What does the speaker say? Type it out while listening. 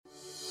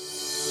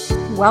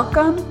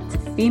Welcome to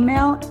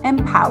Female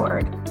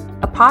Empowered,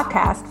 a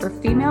podcast for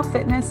female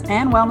fitness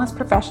and wellness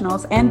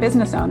professionals and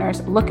business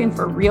owners looking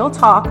for real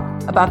talk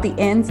about the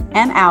ins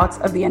and outs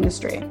of the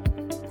industry.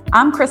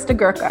 I'm Krista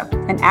Gurka,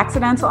 an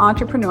accidental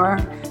entrepreneur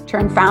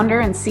turned founder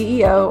and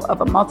CEO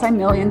of a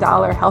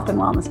multi-million-dollar health and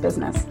wellness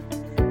business.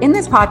 In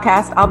this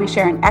podcast, I'll be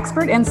sharing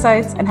expert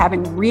insights and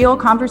having real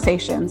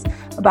conversations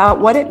about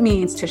what it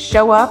means to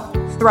show up,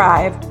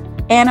 thrive,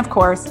 and of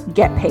course,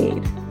 get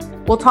paid.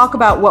 We'll talk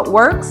about what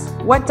works,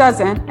 what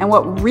doesn't, and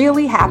what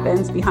really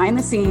happens behind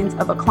the scenes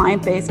of a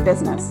client-based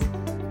business.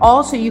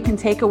 All so you can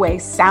take away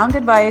sound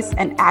advice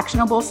and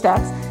actionable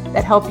steps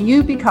that help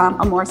you become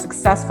a more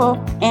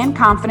successful and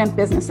confident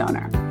business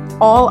owner,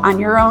 all on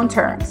your own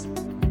terms.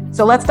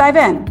 So let's dive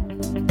in.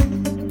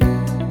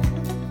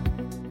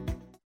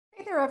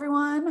 Hey there,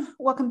 everyone.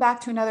 Welcome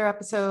back to another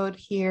episode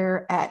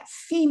here at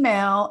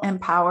Female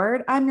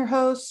Empowered. I'm your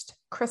host,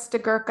 Krista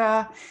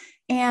Gurka.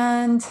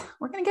 And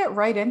we're going to get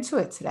right into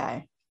it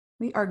today.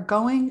 We are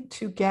going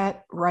to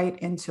get right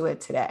into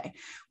it today.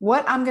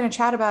 What I'm going to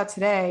chat about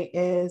today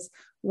is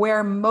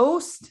where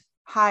most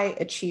high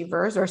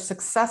achievers or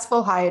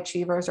successful high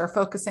achievers are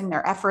focusing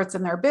their efforts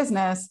in their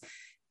business,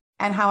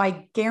 and how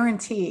I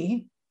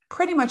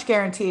pretty much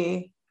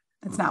guarantee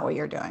it's not what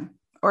you're doing,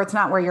 or it's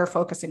not where you're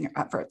focusing your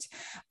efforts.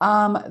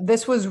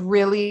 This was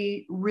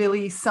really,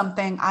 really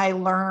something I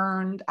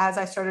learned as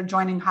I started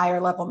joining higher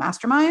level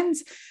masterminds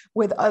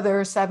with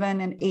other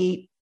 7 and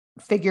 8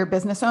 figure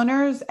business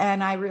owners.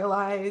 And I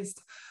realized,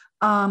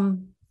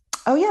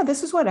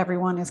 this is what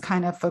everyone is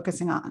kind of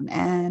focusing on.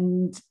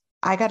 And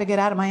I got to get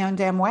out of my own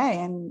damn way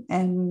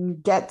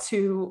and get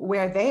to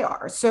where they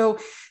are. So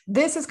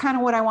this is kind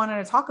of what I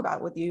wanted to talk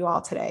about with you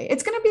all today.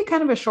 It's going to be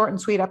kind of a short and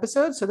sweet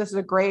episode. So this is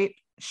a great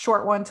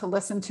short one to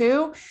listen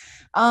to.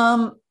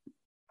 All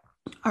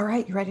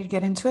right, you ready to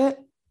get into it?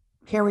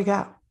 Here we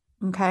go.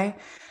 Okay.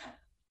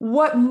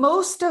 What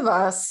most of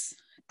us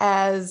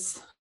as,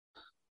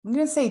 I'm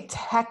going to say,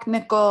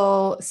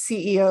 technical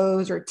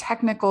CEOs or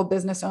technical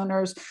business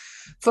owners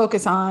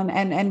focus on.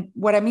 And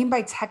what I mean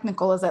by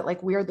technical is that,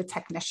 like, we are the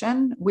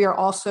technician. We are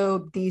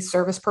also the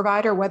service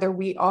provider, whether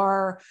we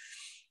are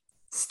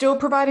still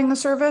providing the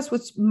service,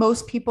 which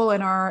most people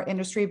in our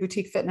industry,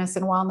 boutique fitness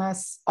and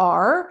wellness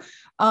are,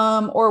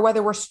 or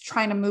whether we're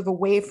trying to move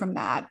away from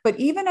that. But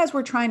even as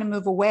we're trying to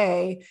move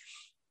away,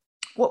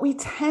 what we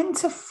tend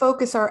to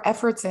focus our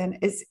efforts in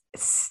is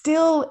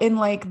still in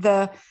like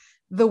the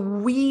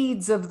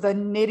weeds of the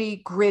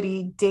nitty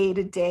gritty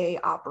day-to-day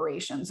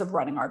operations of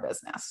running our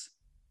business,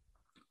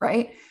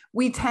 right?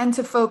 We tend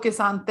to focus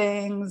on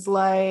things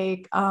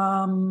like,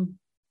 are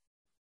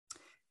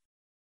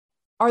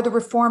the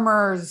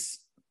reformers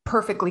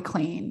perfectly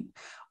clean?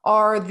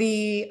 Are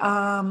the,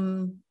 are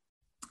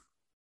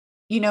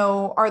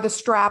the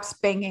straps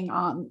banging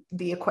on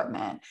the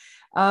equipment?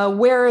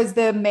 Where is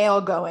the mail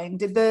going?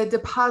 Did the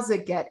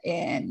deposit get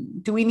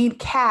in? Do we need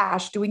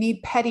cash? Do we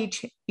need petty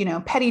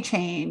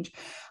change?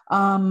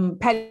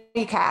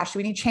 Petty cash? Do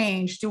we need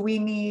change?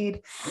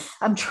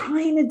 I'm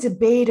trying to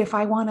debate if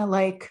I want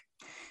to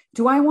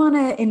do I want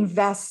to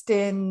invest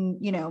in,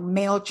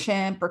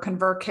 MailChimp or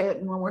ConvertKit?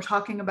 And when we're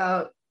talking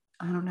about,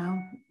 I don't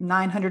know,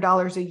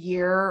 $900 a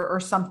year or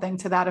something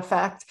to that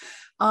effect.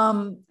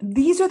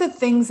 These are the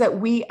things that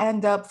we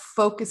end up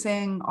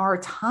focusing our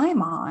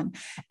time on.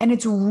 And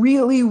it's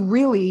really,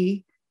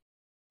 really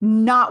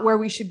not where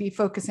we should be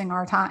focusing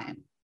our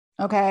time.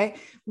 Okay.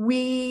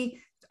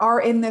 We are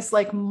in this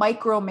like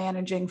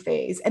micromanaging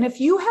phase. And if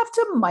you have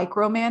to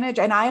micromanage,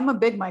 and I am a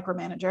big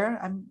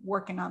micromanager, I'm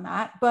working on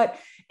that. But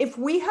if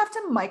we have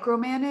to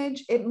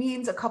micromanage, it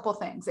means a couple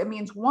things. It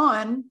means,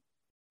 one,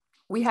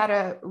 we had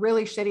a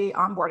really shitty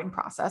onboarding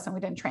process and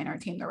we didn't train our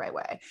team the right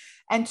way.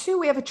 And 2,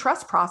 we have a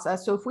trust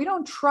process. So if we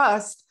don't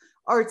trust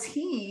our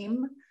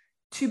team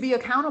to be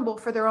accountable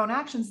for their own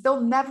actions,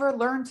 they'll never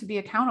learn to be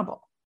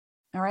accountable.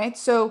 All right.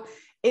 So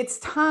it's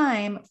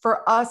time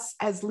for us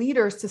as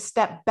leaders to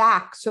step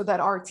back so that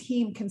our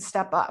team can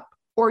step up,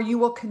 or you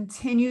will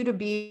continue to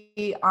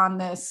be on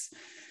this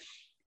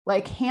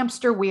like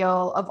hamster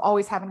wheel of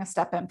always having to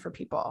step in for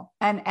people.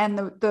 And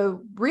the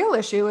real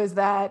issue is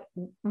that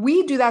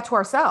we do that to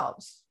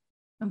ourselves.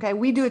 Okay.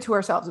 We do it to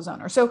ourselves as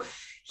owners. So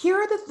here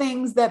are the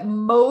things that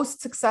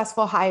most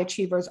successful high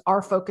achievers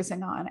are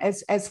focusing on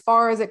as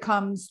far as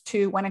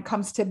when it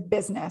comes to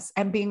business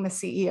and being the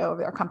CEO of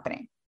their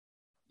company.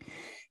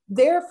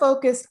 They're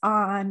focused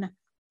on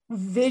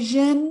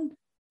vision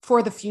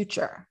for the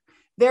future.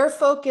 They're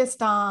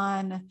focused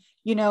on,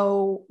 and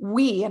I'm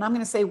going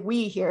to say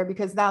we here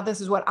because now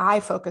this is what I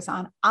focus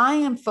on. I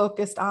am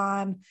focused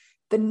on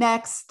the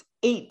next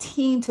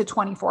 18 to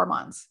 24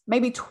 months,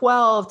 maybe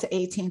 12 to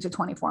 18 to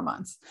 24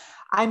 months.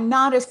 I'm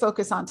not as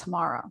focused on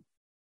tomorrow.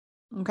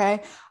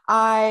 Okay.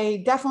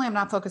 I definitely am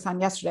not focused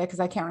on yesterday because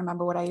I can't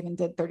remember what I even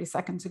did 30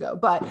 seconds ago,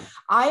 but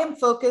I am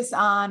focused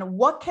on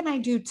what can I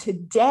do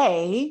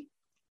today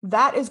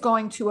that is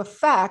going to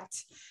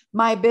affect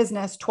my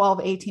business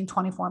 12, 18,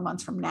 24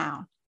 months from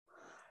now.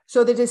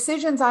 So the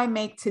decisions I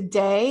make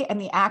today and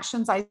the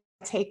actions I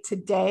take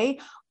today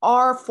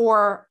are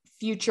for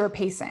future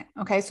pacing.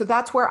 Okay. So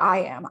that's where I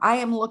am. I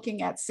am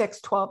looking at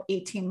 6, 12,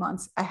 18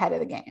 months ahead of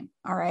the game.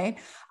 All right.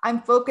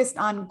 I'm focused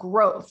on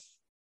growth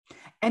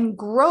and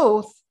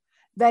growth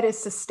that is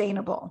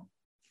sustainable.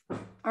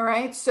 All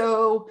right.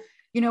 So,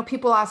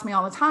 people ask me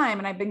all the time,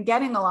 and I've been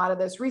getting a lot of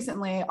this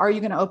recently. Are you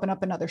going to open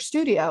up another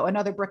studio,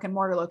 another brick and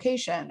mortar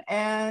location?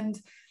 And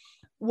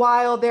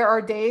while there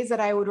are days that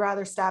I would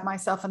rather stab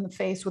myself in the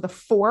face with a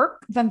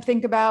fork than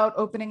think about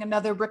opening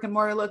another brick and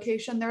mortar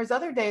location, there's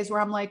other days where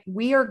I'm like,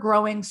 we are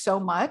growing so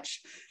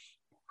much.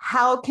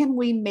 How can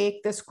we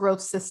make this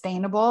growth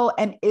sustainable?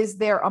 And is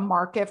there a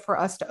market for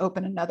us to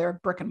open another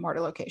brick and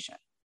mortar location?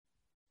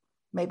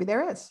 Maybe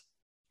there is,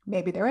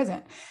 maybe there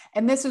isn't.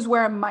 And this is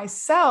where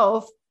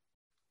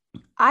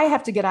I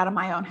have to get out of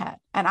my own head,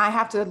 and I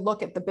have to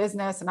look at the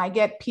business, and I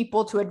get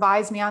people to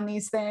advise me on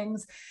these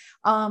things.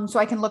 So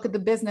I can look at the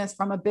business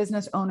from a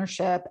business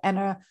ownership and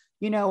a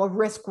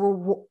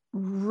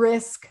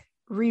risk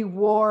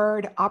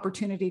reward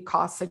opportunity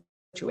cost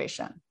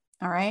situation.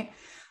 All right.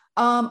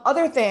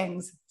 Other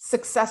things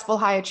successful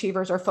high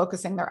achievers are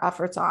focusing their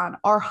efforts on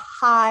are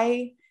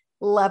high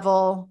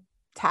level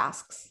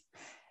tasks.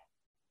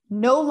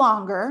 No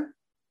longer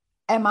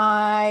am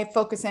I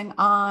focusing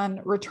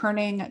on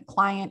returning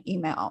client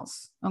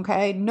emails?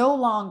 Okay. No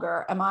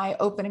longer am I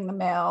opening the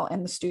mail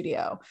in the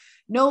studio.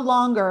 No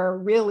longer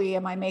really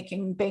am I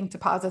making bank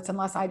deposits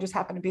unless I just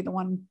happen to be the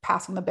one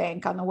passing the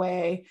bank on the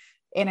way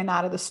in and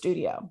out of the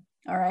studio.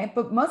 All right.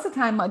 But most of the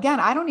time, again,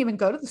 I don't even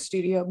go to the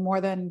studio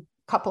more than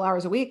a couple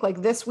hours a week.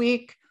 Like this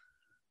week,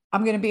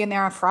 I'm going to be in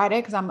there on Friday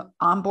because I'm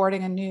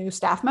onboarding a new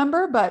staff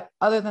member. But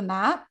other than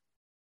that,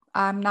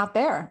 I'm not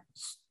there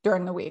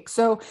during the week.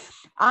 So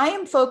I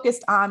am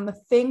focused on the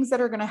things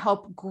that are going to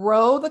help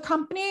grow the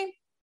company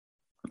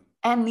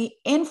and the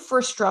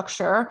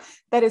infrastructure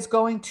that is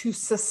going to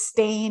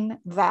sustain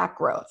that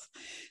growth.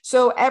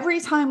 So every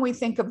time we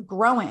think of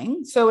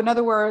growing, so in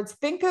other words,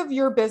 think of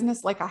your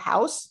business like a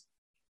house.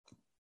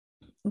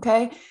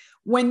 Okay.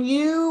 When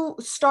you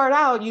start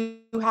out, you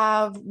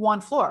have one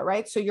floor,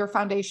 right? So your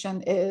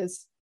foundation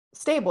is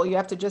stable. You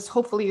have to just,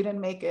 hopefully you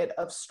didn't make it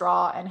of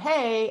straw and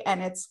hay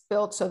and it's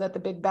built so that the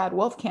big bad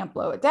wolf can't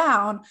blow it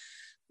down.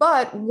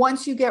 But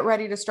once you get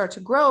ready to start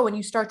to grow and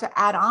you start to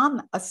add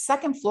on a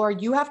second floor,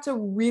 you have to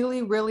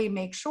really, really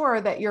make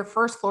sure that your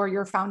first floor,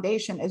 your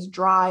foundation is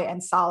dry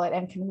and solid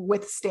and can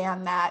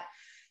withstand that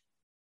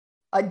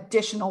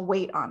additional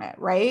weight on it,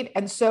 right?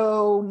 And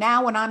so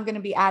now when I'm going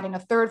to be adding a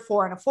third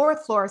floor and a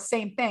fourth floor,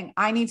 same thing.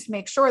 I need to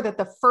make sure that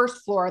the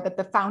first floor, that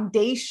the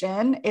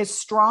foundation is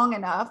strong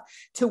enough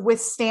to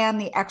withstand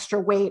the extra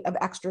weight of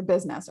extra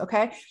business,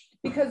 okay?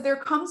 Because there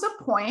comes a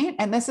point,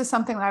 and this is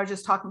something that I was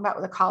just talking about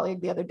with a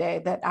colleague the other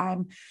day that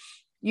I'm,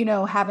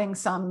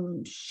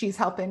 she's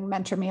helping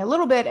mentor me a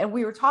little bit. And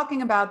we were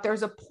talking about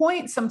there's a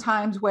point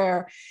sometimes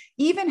where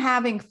even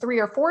having 3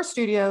 or 4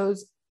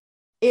 studios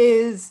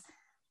is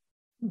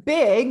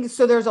big.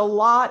 So there's a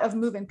lot of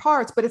moving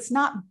parts, but it's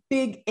not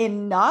big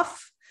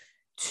enough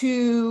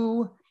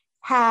to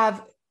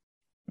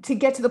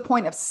get to the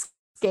point of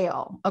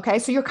scale. Okay.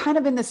 So you're kind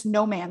of in this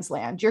no man's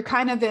land. You're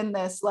kind of in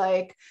this,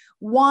 like,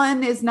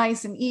 1 is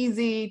nice and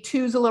easy,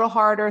 2 is a little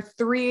harder,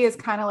 3 is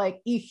kind of like,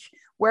 eek,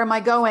 where am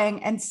I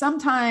going? And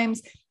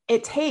sometimes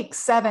it takes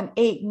 7,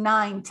 8,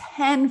 9,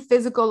 10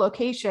 physical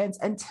locations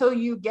until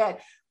you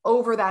get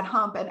over that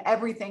hump and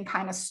everything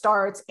kind of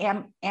starts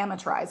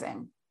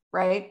amortizing.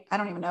 Right? I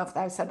don't even know if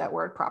I said that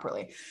word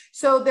properly.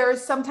 So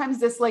there's sometimes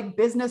this like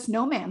business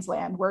no man's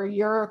land where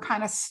you're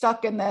kind of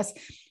stuck in this.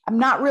 I'm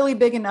not really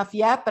big enough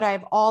yet, but I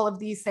have all of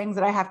these things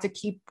that I have to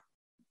keep,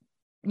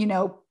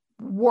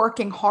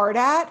 working hard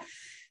at.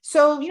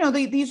 So,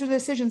 these are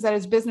decisions that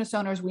as business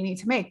owners, we need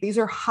to make. These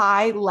are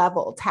high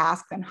level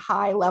tasks and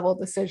high level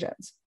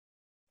decisions.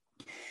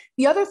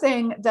 The other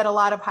thing that a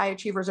lot of high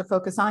achievers are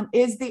focused on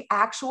is the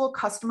actual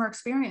customer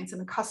experience and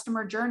the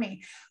customer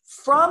journey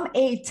from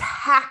a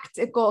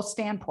tactical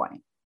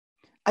standpoint.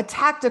 At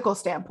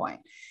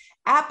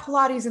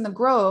Pilates in the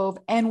Grove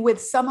and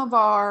with some of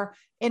our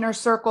inner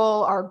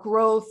circle, our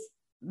growth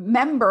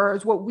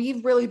members, what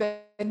we've really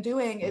been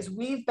doing is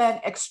we've been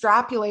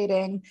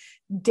extrapolating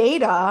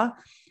data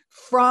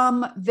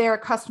from their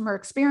customer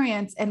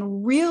experience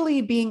and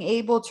really being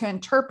able to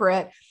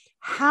interpret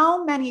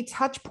how many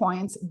touch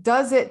points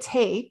does it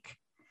take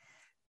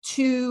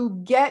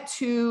to get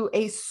to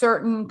a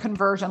certain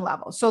conversion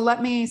level. So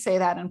let me say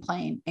that in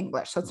plain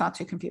English, so it's not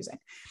too confusing.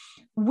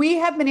 We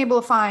have been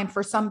able to find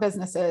for some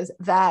businesses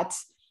that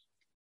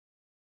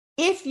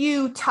if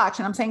you touch,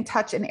 and I'm saying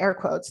touch in air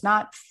quotes,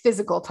 not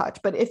physical touch,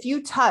 but if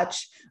you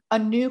touch a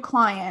new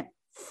client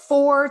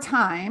 4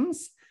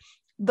 times,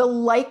 the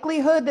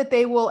likelihood that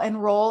they will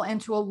enroll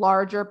into a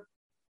larger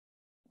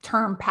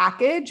term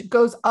package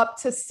goes up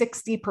to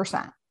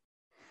 60%.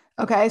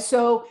 Okay.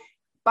 So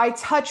by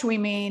touch, we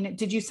mean,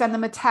 did you send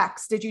them a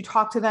text? Did you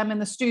talk to them in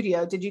the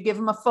studio? Did you give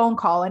them a phone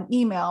call, an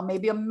email,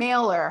 maybe a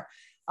mailer,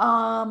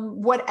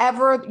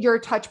 whatever your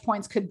touch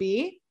points could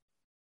be,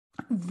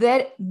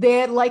 that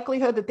the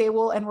likelihood that they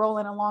will enroll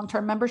in a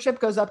long-term membership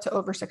goes up to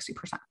over 60%.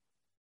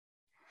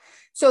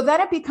 So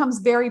then it becomes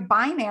very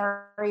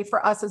binary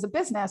for us as a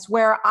business,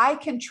 where I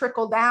can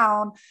trickle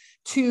down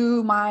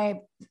to my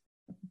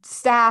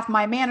staff,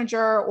 my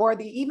manager, or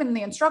even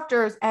the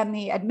instructors and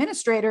the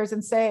administrators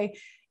and say,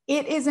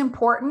 it is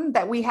important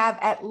that we have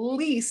at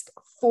least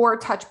 4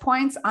 touch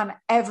points on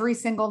every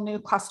single new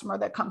customer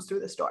that comes through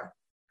the store.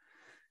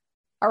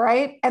 All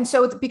right. And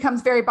so it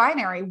becomes very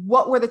binary.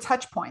 What were the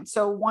touch points?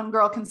 So one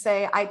girl can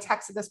say, I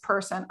texted this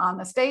person on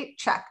this date,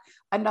 check.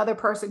 Another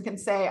person can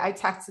say, I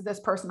texted this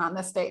person on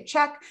this date,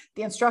 check.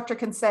 The instructor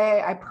can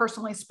say, I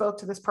personally spoke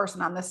to this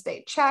person on this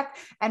date, check.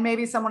 And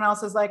maybe someone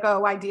else is like,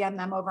 oh, I DM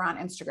them over on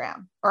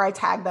Instagram, or I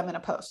tag them in a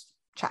post,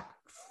 check.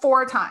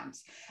 4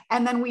 times.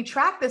 And then we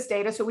track this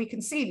data so we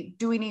can see,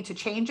 do we need to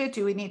change it?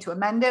 Do we need to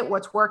amend it?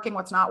 What's working?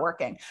 What's not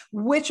working?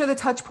 Which are the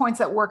touch points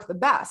that work the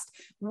best?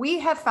 We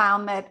have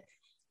found that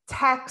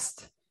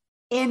text,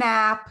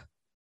 in-app,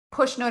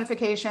 push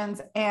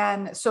notifications,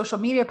 and social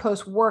media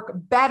posts work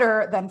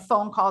better than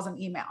phone calls and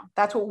email.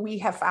 That's what we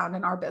have found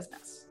in our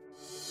business.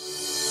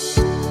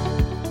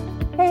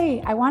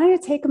 Hey, I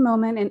wanted to take a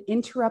moment and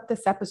interrupt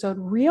this episode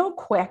real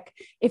quick.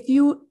 If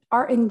you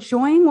are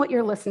enjoying what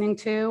you're listening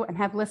to and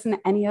have listened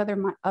to any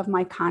other of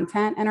my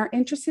content and are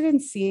interested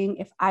in seeing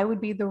if I would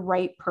be the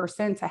right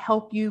person to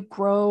help you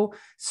grow,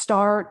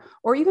 start,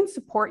 or even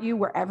support you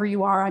wherever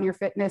you are on your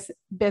fitness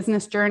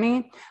business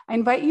journey, I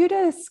invite you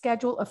to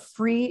schedule a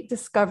free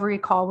discovery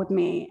call with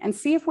me and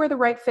see if we're the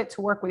right fit to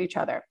work with each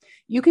other.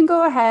 You can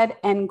go ahead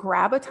and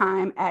grab a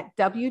time at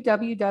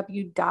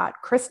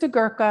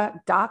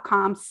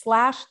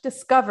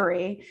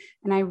www.kristagurka.com/discovery.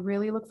 And I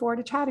really look forward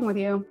to chatting with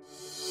you.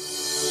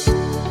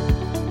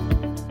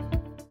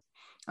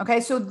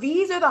 Okay, so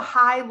these are the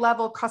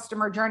high-level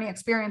customer journey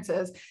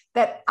experiences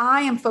that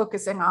I am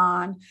focusing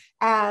on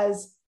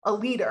as a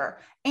leader,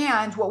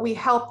 and what we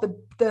help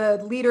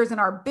the leaders in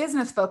our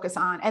business focus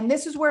on. And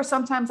this is where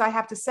sometimes I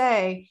have to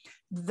say,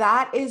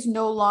 that is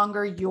no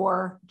longer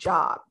your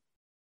job.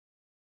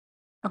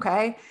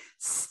 Okay,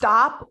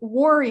 stop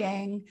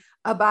worrying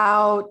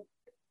about,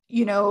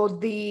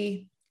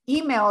 the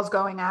emails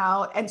going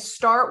out and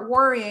start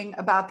worrying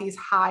about these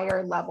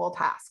higher level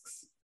tasks.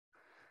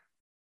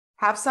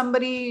 Have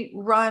somebody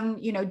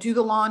run, do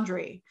the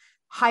laundry,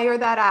 hire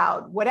that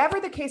out, whatever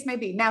the case may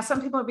be. Now,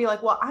 some people would be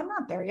like, well, I'm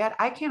not there yet.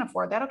 I can't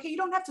afford that. Okay, you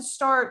don't have to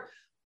start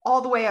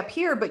all the way up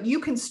here, but you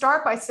can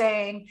start by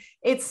saying,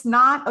 it's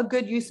not a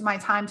good use of my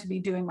time to be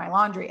doing my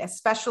laundry,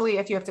 especially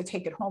if you have to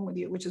take it home with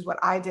you, which is what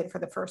I did for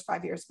the first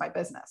 5 years of my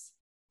business.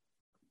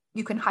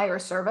 You can hire a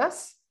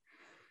service.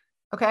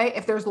 Okay,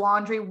 if there's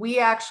laundry, we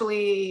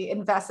actually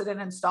invested in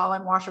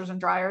installing washers and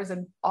dryers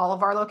in all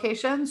of our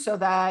locations so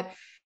that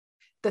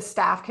the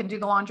staff can do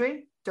the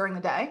laundry during the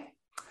day.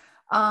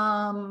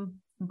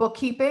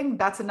 Bookkeeping,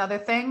 that's another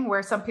thing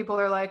where some people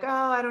are like, oh,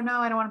 I don't know,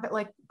 I don't want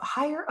to,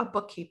 hire a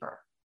bookkeeper.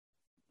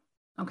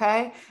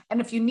 Okay. And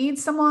if you need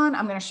someone,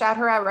 I'm going to shout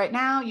her out right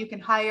now. You can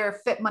hire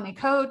Fit Money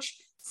Coach.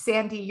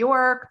 Sandy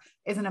York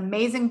is an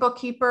amazing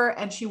bookkeeper,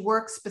 and she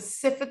works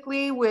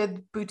specifically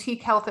with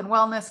boutique health and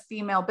wellness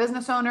female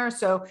business owners.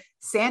 So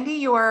Sandy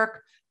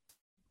York,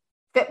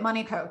 Fit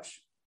Money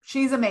Coach.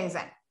 She's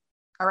amazing.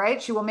 All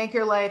right. She will make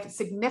your life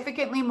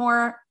significantly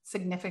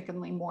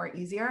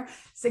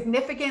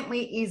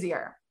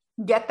easier.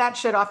 Get that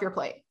shit off your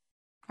plate.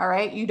 All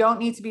right. You don't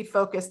need to be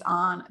focused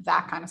on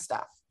that kind of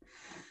stuff.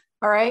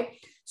 All right.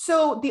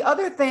 So the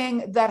other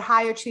thing that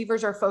high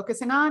achievers are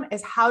focusing on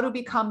is how to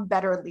become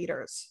better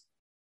leaders.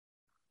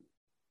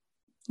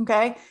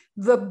 Okay.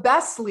 The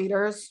best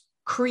leaders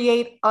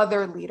create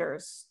other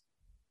leaders.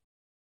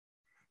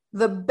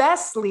 The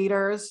best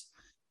leaders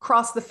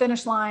cross the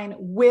finish line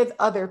with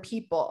other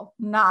people,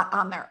 not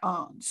on their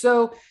own.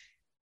 So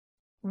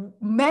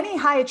many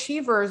high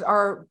achievers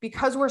are,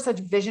 because we're such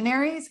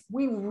visionaries,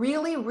 we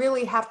really,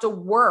 really have to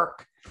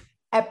work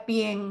at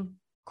being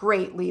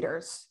great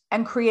leaders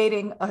and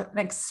creating an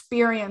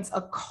experience,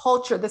 a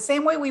culture. The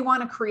same way we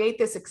want to create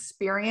this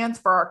experience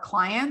for our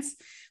clients,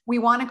 we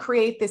want to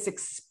create this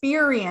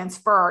experience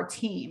for our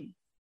team.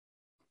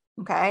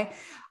 Okay.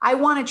 I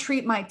want to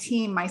treat my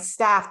team, my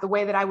staff, the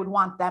way that I would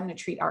want them to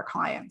treat our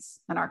clients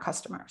and our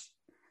customers.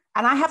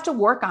 And I have to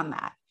work on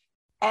that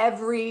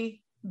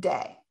every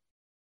day.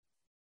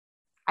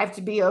 I have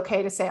to be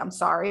okay to say, I'm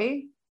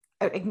sorry,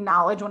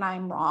 acknowledge when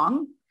I'm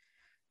wrong,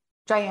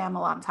 which I am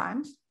a lot of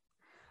times.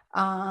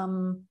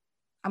 I'm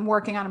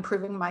working on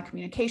improving my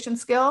communication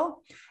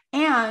skill,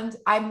 and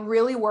I'm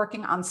really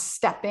working on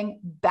stepping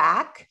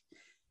back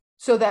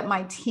so that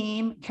my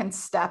team can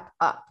step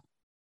up.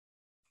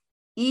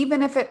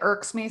 Even if it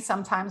irks me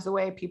sometimes the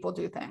way people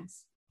do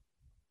things.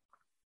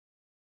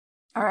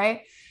 All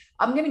right.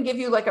 I'm going to give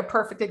you a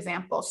perfect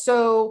example.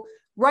 So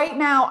right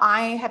now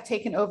I have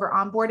taken over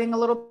onboarding a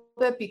little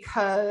bit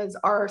because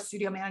our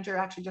studio manager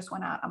actually just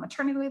went out on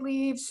maternity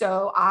leave.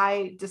 So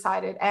I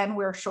decided, and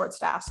we're short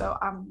staffed. So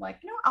I'm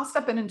like, I'll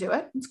step in and do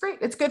it. It's great.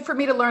 It's good for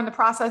me to learn the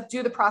process,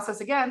 do the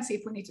process again, see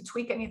if we need to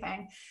tweak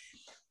anything.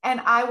 And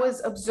I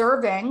was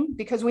observing,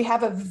 because we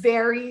have a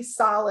very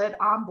solid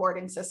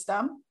onboarding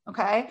system,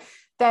 okay,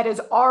 that is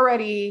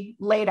already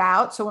laid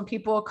out. So when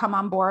people come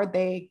on board,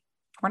 they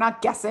We're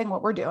not guessing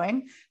what we're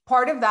doing.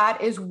 Part of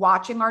that is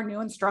watching our new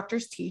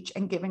instructors teach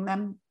and giving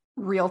them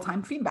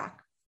real-time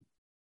feedback.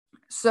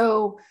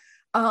 So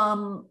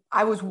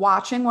I was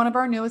watching one of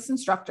our newest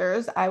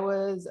instructors. I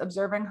was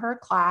observing her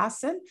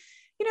class, and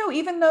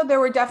even though there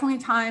were definitely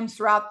times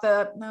throughout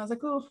I was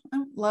like, oh, I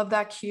don't love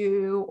that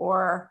cue,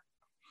 or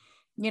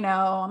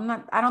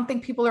I don't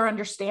think people are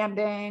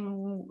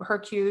understanding her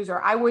cues, or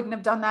I wouldn't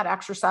have done that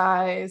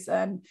exercise.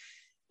 And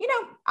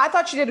I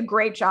thought she did a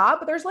great job,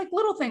 but there's like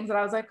little things that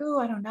I was like, oh,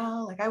 I don't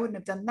know, like I wouldn't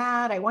have done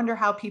that. I wonder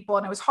how people,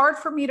 and it was hard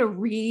for me to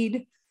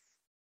read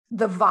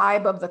the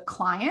vibe of the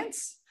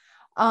clients.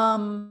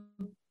 And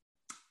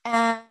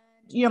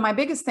my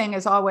biggest thing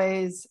is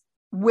always,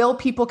 will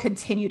people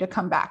continue to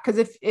come back?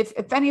 Because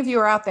if any of you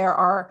are out there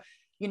are,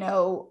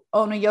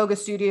 own a yoga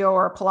studio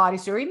or a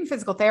Pilates studio, or even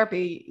physical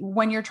therapy,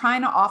 when you're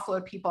trying to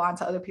offload people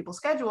onto other people's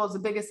schedules, the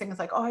biggest thing is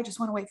like, oh, I just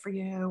want to wait for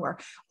you. Or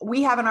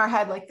we have in our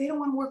head, like, they don't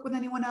want to work with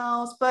anyone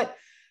else. But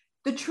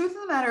the truth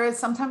of the matter is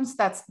sometimes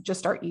that's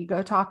just our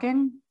ego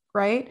talking,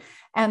 right?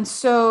 And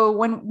so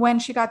when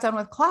she got done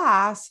with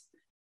class,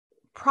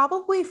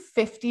 probably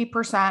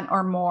 50%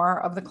 or more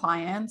of the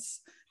clients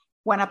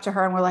went up to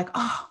her and were like,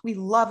 oh, we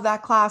love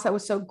that class. That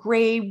was so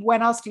great.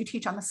 When else do you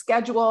teach on the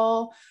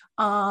schedule?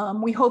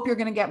 We hope you're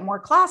going to get more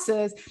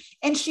classes.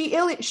 And she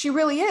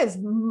really is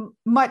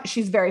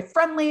she's very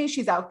friendly.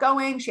 She's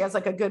outgoing. She has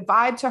like a good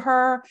vibe to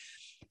her.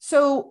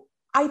 So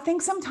I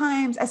think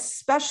sometimes,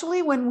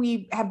 especially when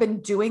we have been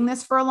doing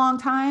this for a long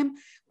time,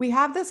 we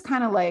have this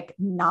kind of like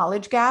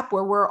knowledge gap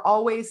where we're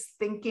always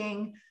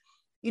thinking,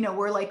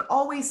 we're like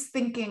always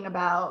thinking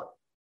about,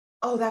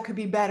 oh, that could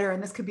be better.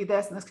 And this could be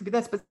this, and this could be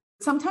this. But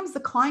sometimes the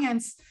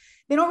clients,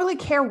 they don't really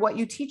care what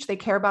you teach. They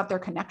care about their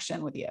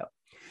connection with you.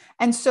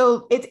 And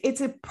so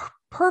it's a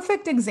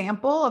perfect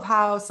example of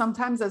how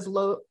sometimes as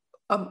low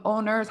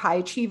owners, high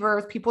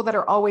achievers, people that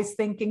are always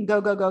thinking,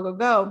 go, go, go, go,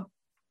 go,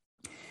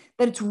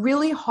 that it's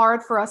really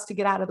hard for us to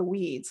get out of the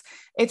weeds.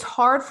 It's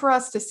hard for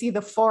us to see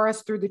the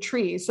forest through the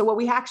trees. So what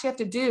we actually have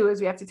to do is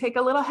we have to take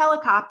a little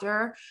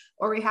helicopter,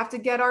 or we have to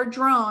get our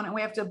drone, and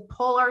we have to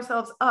pull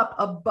ourselves up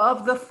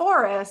above the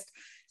forest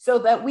so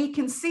that we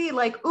can see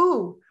like,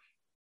 ooh,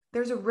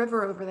 there's a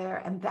river over there,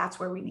 and that's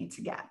where we need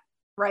to get,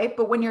 right?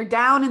 But when you're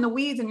down in the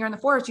weeds and you're in the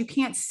forest, you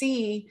can't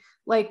see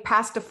like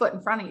past a foot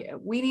in front of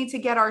you. We need to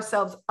get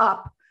ourselves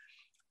up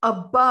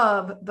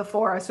above the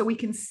forest so we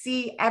can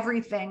see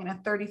everything in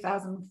a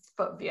 30,000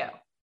 foot view.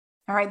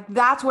 All right.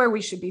 That's where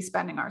we should be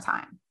spending our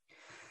time.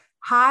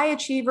 High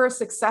achievers,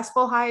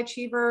 successful high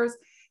achievers,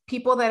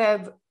 people that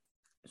have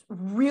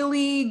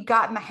really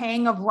gotten the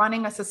hang of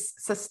running a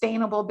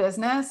sustainable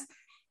business,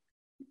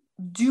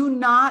 do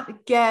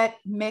not get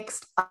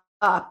mixed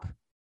up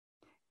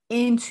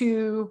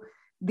into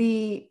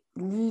the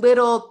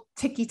little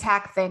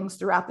ticky-tack things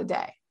throughout the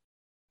day.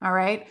 All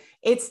right.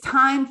 It's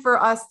time for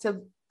us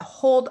to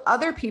hold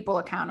other people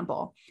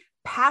accountable,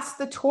 pass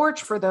the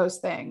torch for those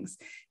things,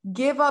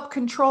 give up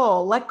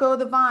control, let go of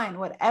the vine,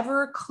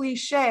 whatever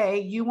cliche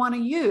you want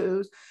to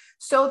use,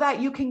 so that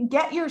you can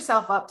get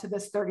yourself up to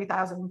this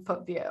 30,000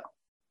 foot view,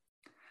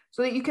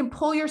 so that you can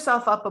pull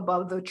yourself up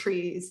above the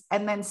trees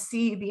and then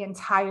see the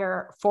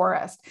entire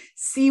forest,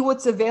 see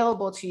what's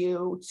available to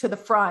you, to the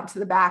front, to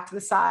the back, to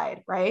the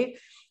side, right?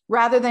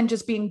 Rather than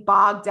just being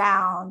bogged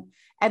down.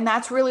 And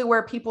that's really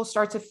where people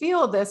start to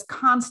feel this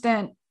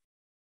constant,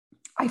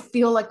 I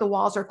feel like the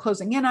walls are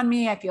closing in on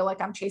me. I feel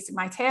like I'm chasing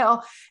my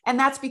tail. And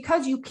that's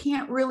because you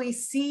can't really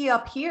see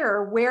up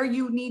here where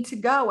you need to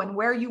go and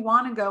where you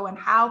want to go and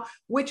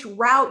which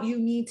route you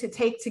need to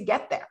take to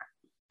get there.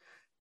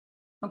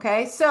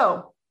 Okay.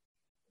 So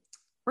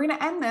we're going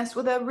to end this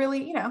with a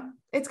really,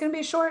 it's going to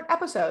be a short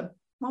episode.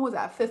 What was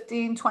that?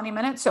 15, 20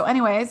 minutes. So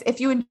anyways, if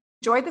you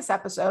enjoyed this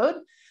episode,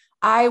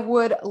 I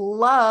would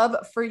love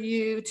for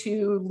you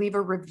to leave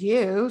a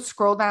review.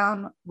 Scroll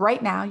down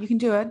right now. You can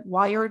do it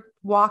while you're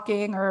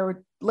walking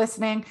or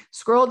listening.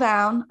 Scroll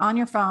down on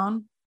your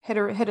phone, hit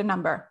a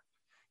number,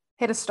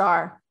 hit a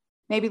star,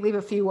 maybe leave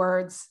a few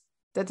words.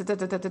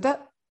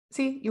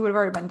 See, you would have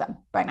already been done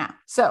by now.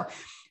 So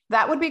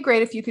that would be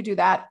great if you could do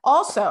that.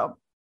 Also,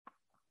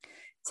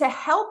 to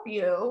help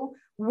you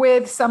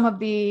with some of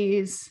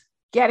these,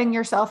 getting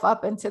yourself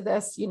up into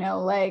this,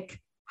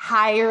 like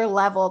higher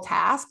level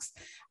tasks,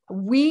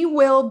 we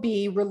will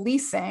be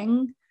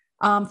releasing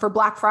for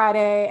Black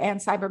Friday and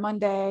Cyber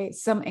Monday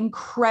some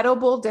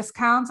incredible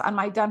discounts on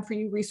my done for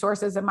you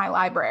resources in my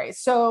library.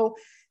 So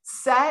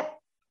set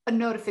a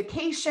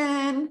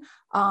notification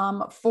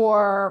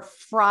for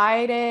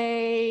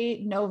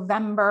Friday,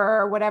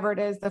 November, whatever it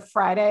is, the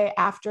Friday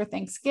after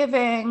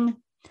Thanksgiving,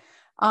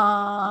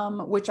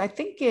 which I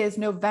think is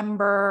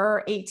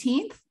November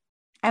 18th,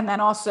 and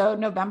then also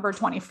November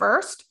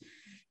 21st,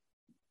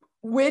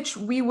 which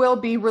we will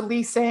be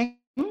releasing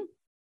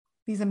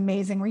these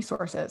amazing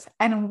resources.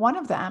 And one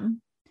of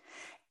them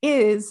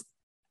is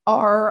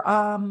our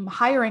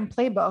hiring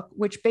playbook,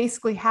 which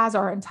basically has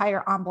our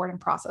entire onboarding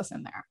process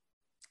in there.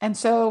 And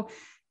so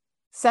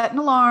set an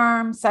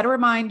alarm, set a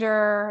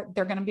reminder.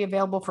 They're going to be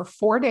available for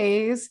 4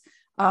 days.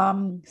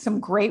 some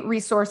great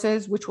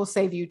resources, which will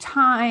save you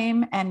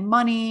time and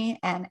money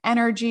and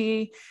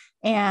energy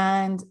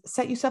and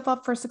set yourself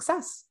up for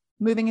success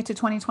moving into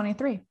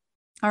 2023.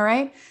 All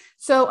right.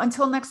 So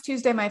until next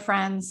Tuesday, my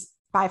friends,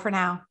 bye for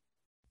now.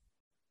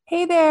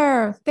 Hey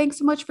there. Thanks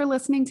so much for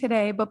listening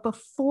today. But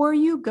before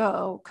you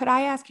go, could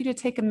I ask you to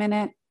take a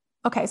minute?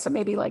 Okay, so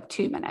maybe like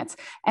 2 minutes,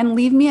 and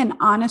leave me an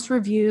honest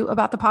review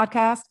about the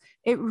podcast.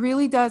 It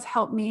really does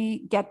help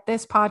me get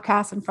this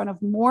podcast in front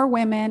of more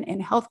women in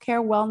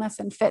healthcare, wellness,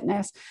 and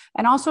fitness,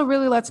 and also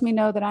really lets me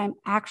know that I'm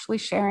actually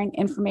sharing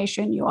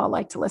information you all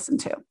like to listen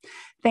to.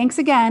 Thanks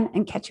again,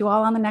 and catch you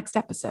all on the next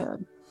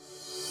episode.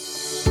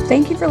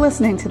 Thank you for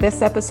listening to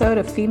this episode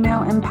of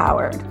Female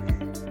Empowered.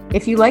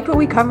 If you like what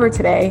we covered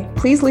today,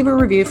 please leave a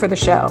review for the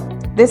show.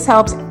 This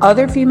helps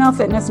other female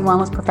fitness and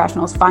wellness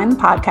professionals find the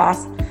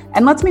podcast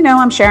and lets me know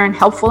I'm sharing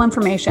helpful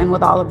information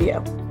with all of you.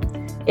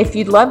 If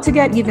you'd love to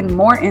get even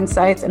more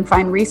insights and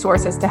find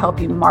resources to help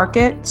you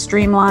market,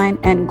 streamline,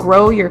 and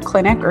grow your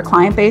clinic or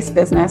client-based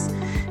business,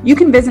 you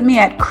can visit me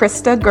at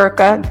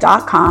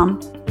kristagurka.com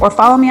or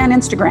follow me on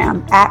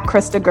Instagram at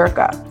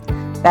kristagurka.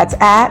 That's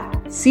at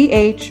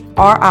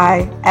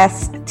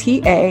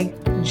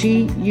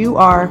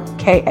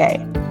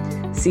CHRISTAGURKA.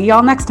 See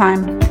y'all next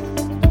time.